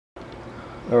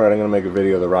Alright, I'm going to make a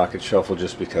video of the Rocket Shuffle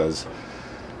just because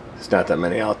there's not that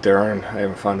many out there and I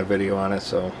haven't found a video on it,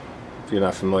 so if you're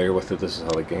not familiar with it, this is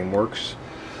how the game works.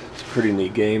 It's a pretty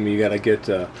neat game. You got to get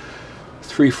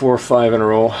 3, 4, 5 in a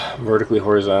row, vertically,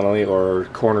 horizontally, or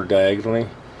corner diagonally,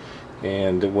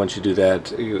 and once you do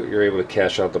that, you're able to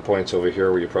cash out the points over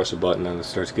here where you press a button and it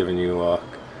starts giving you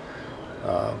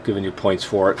points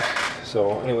for it.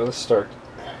 So anyway, let's start.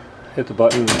 Hit the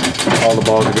button, all the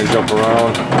balls are going to jump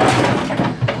around,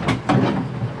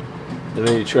 and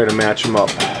then you try to match them up.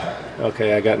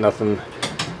 Okay, I got nothing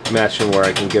matching where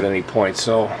I can get any points,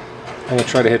 so I'm going to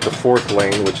try to hit the 4th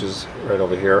lane, which is right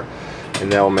over here,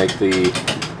 and that will make the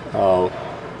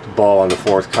ball on the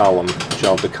 4th column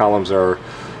jump. The columns are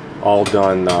all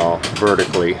done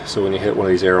vertically, so when you hit one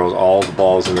of these arrows, all the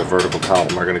balls in the vertical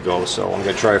column are going to go. So I'm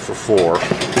going to try for 4,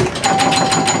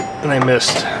 and I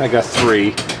missed. I got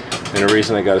 3. And the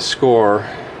reason I got a score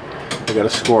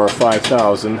of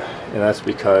 5,000, and that's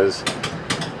because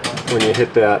when you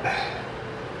hit that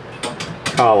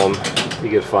column, you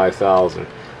get 5,000. And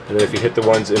then if you hit the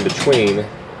ones in between,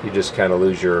 you just kind of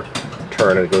lose your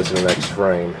turn and it goes to the next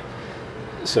frame.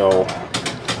 So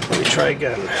let me try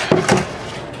again.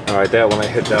 Alright, that one I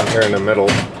hit down here in the middle,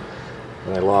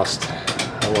 and I lost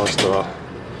the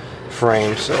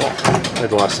frame, so I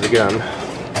lost it again.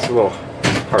 It's a little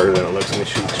harder than it looks. Let me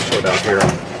show down here.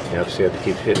 Yep, so you have to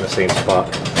keep hitting the same spot.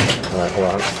 Alright, hold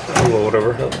on. A little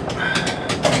whatever.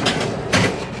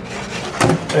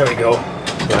 There we go.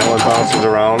 So that one bounces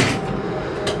around,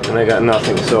 and I got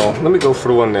nothing. So let me go for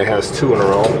the one that has 2 in a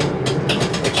row,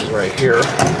 which is right here.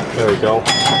 There we go.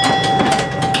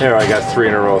 There, I got 3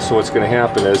 in a row. So what's going to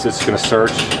happen is it's going to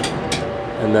search,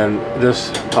 and then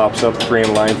this pops up, 3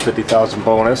 in line, 50,000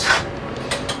 bonus.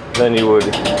 Then you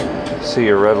would see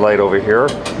your red light over here.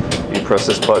 You press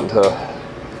this button to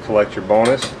collect your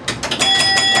bonus.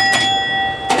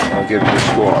 I'll give you your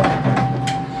score.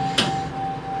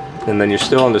 And then you're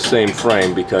still in the same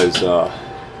frame because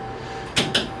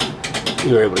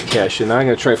you're able to cash in. Now I'm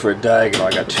going to try for a diagonal.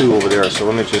 I got 2 over there, so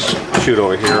let me just shoot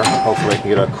over here. Hopefully I can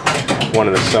get one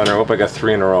in the center. I hope I got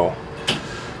 3 in a row.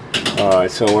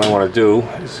 Alright, so what I want to do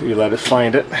is you let it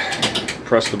find it.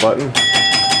 Press the button.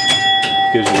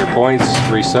 Gives you your points,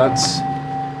 resets,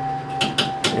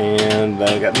 and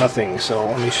I got nothing. So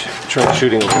let me try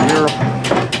shooting over here.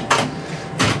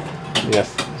 Yeah,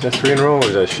 is that 3 in a row or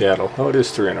is that a shadow? Oh, it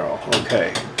is 3 in a row.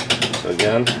 Okay. So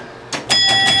again.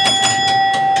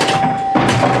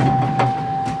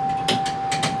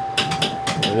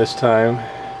 And this time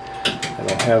I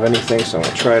don't have anything, so I'm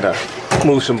going to try to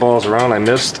move some balls around. I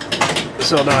missed.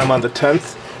 So now I'm on the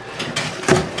 10th.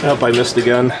 Nope, I missed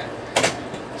again.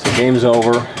 Game's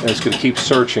over, and it's going to keep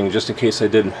searching just in case I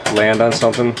didn't land on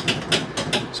something.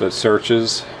 So it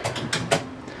searches,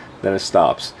 then it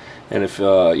stops. And if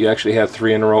you actually have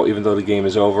 3 in a row, even though the game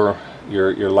is over,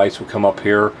 your lights will come up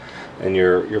here, and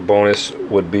your bonus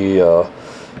would be the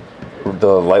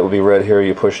light would be red here.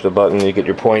 You push the button, you get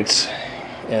your points,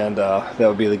 and that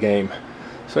would be the game.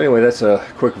 So anyway, that's a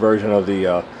quick version of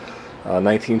the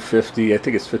 1950, I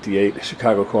think it's 58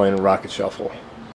 Chicago Coin Rocket Shuffle.